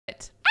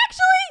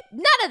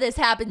None of this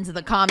happens in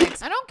the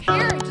comics. I don't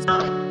care. Just...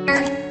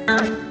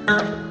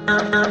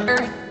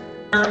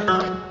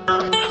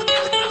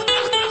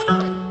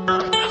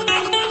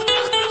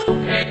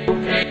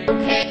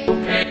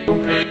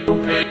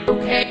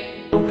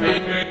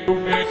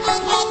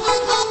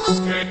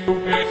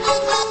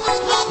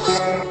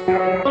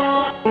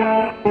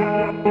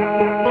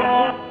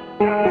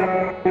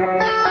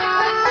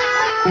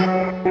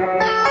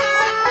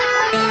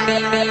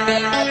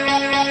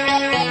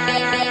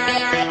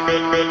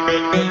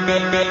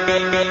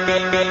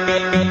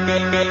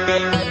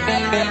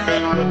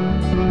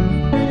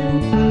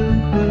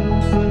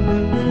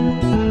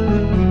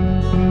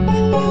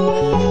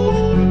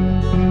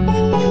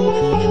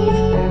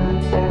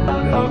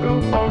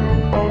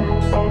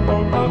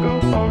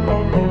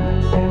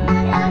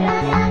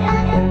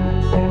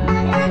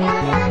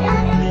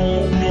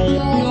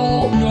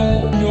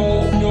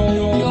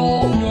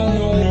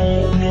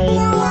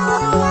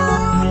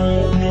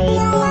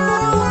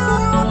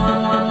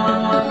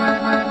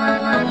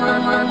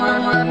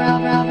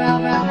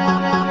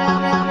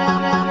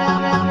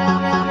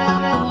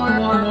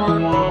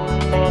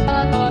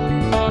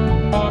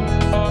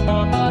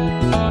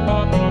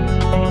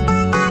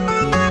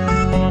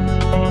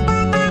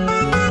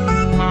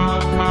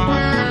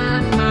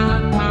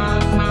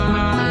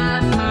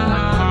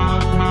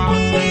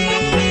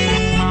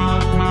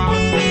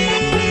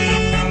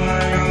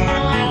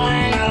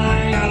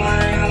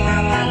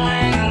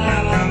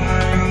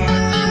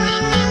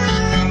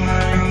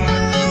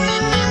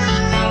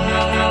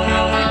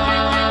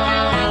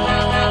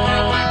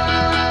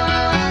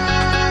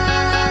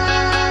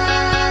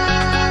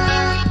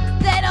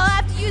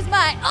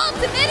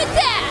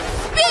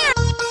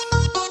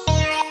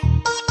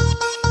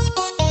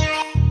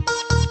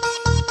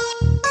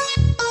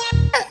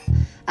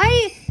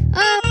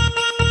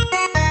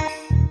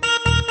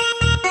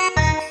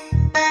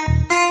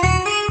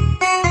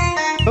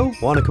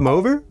 Wanna come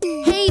over?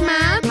 Hey,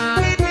 Mom.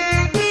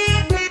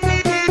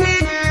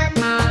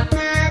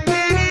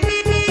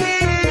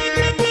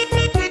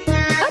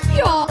 Up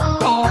y'all.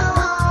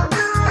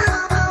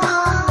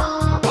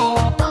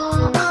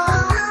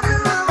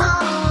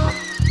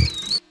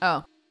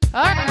 Oh.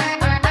 All right.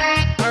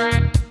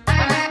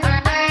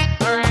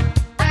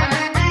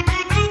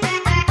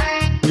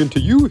 Into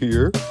you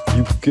here,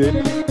 you get.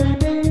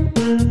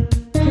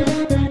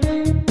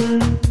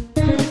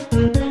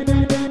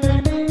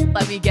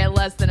 Let me get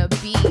less than a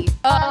B.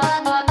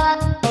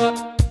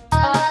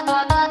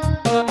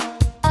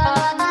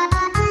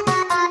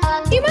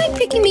 You mind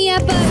picking me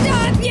up?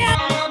 Stop! Yeah.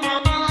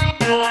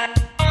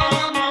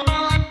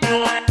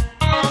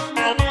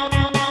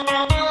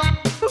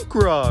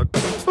 Grog.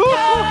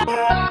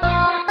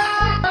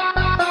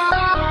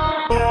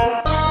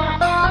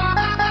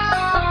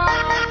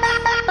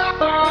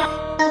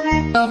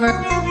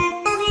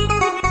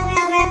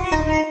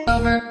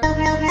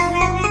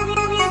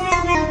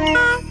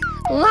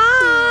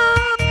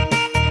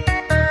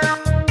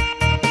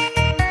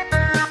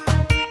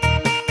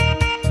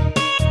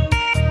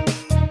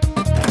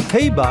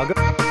 Hey, Boggs.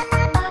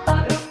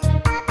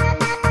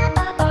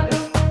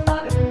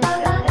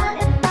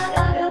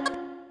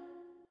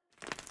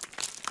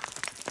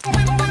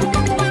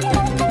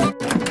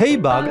 Hey,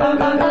 Boggs.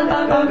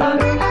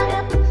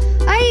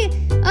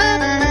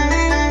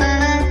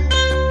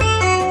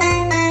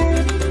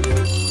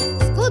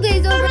 School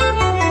day's over.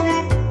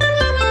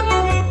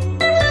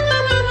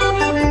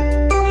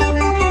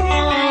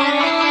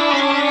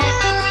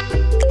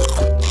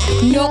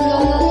 No.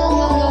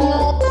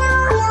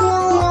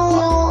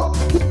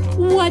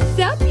 What's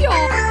up, y'all?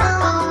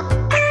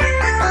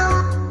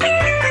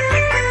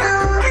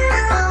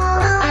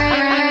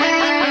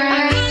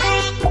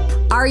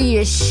 Are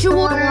you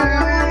sure?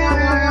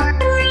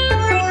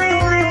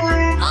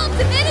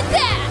 Ultimate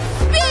attack!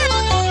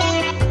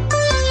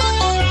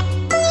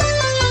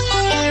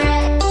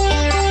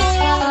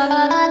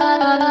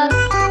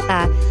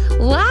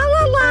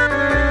 Lalala.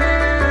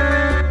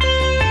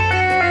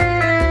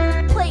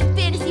 Playing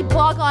Fantasy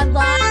Blog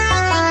Online.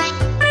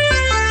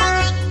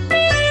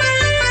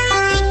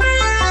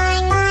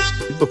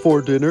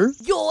 Before dinner?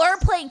 You're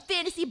playing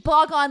Fantasy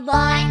Blog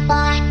Online.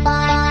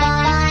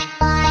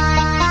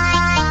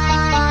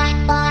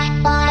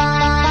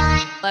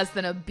 Less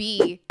than a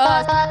B.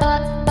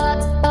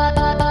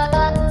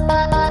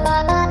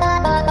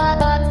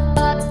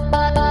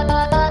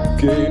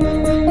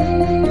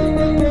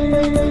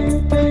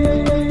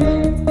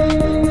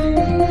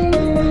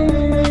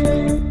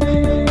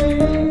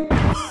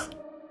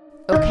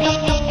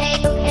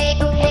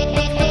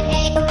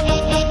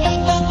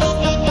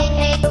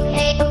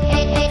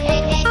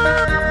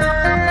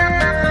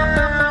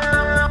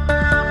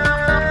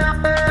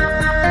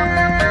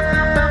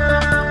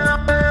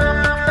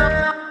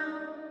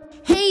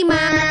 Hey, Mom.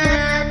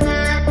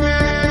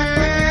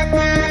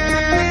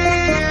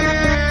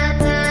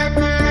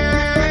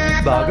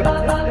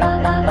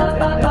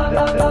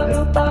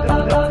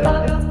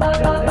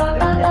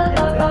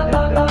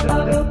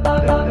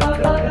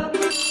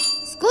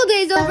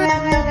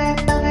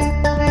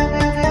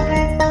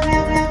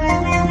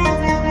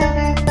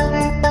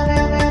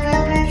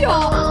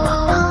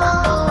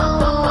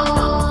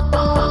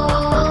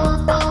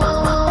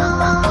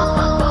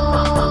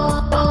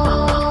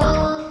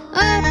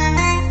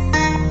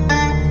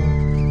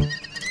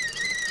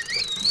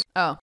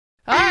 Oh.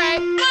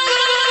 Alright.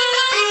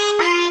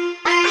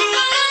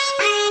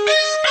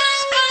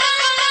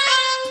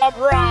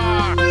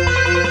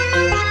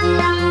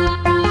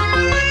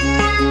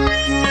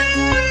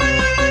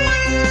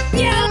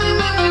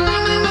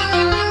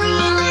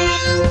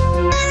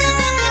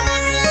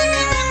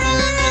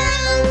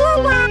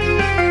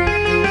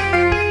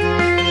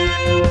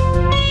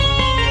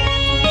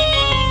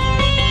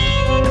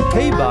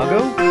 Hey, Boggo.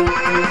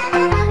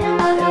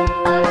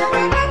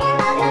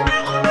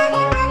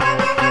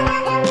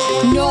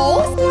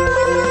 No.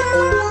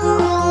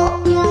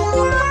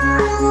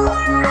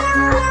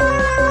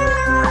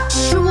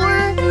 Sure.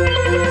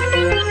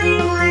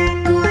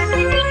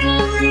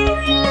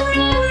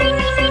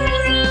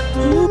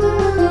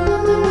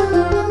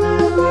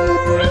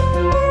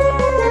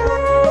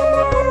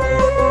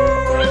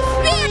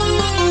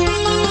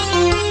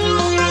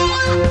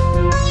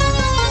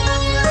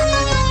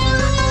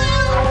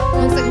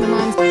 Looks like my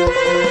mom's.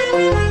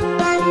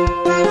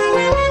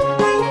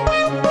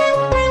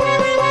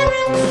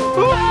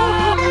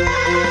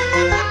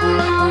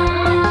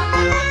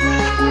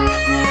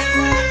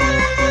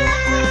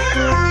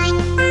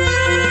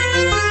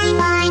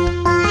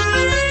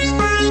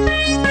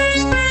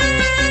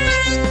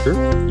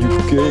 You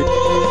gay.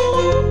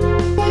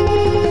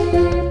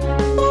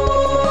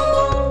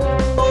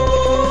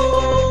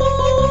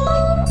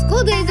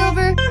 School day's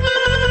over.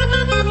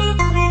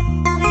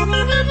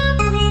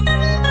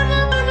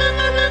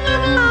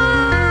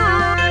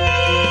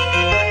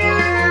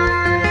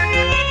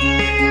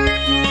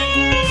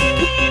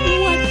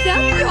 What's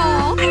up,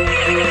 y'all?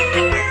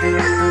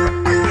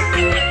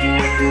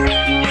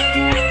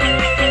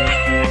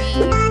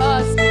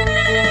 Us.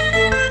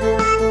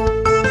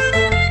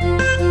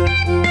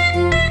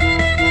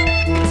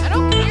 I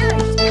don't care.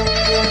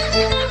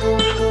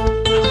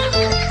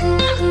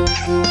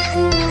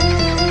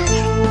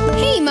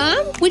 Hey,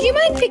 Mom, would you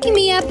mind picking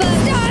me up a...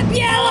 Stop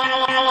yelling!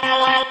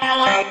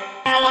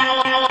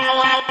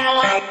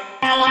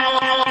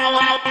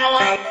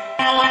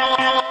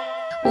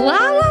 La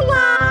la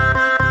la!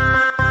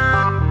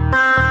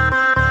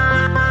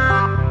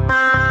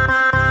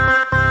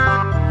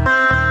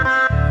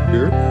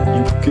 Here,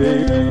 you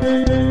gay.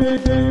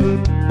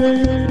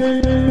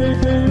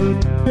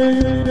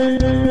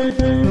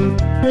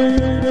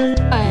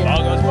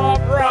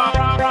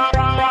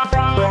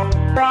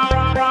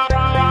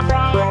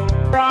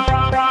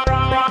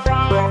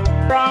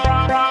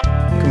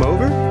 Come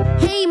over.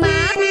 Hey,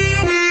 Mom!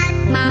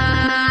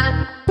 Mom!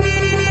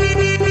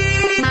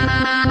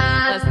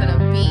 Less than a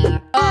B.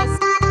 Us.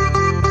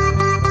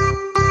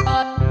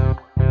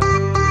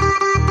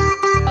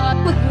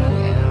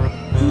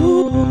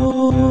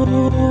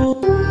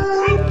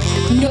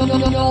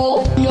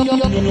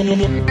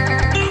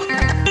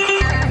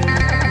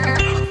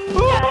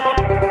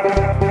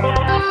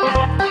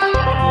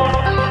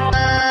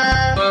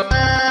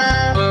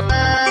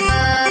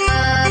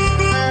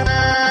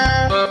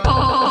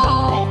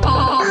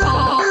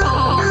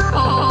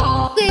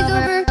 Day's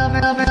over.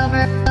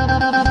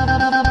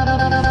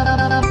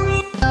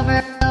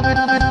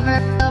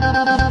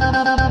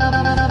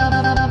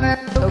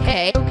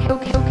 Okay.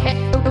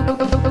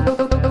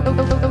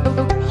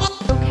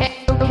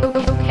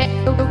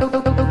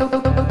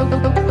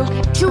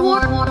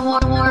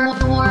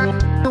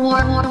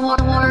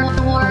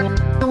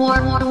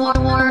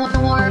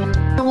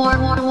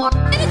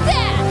 And it's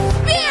that!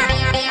 Spear!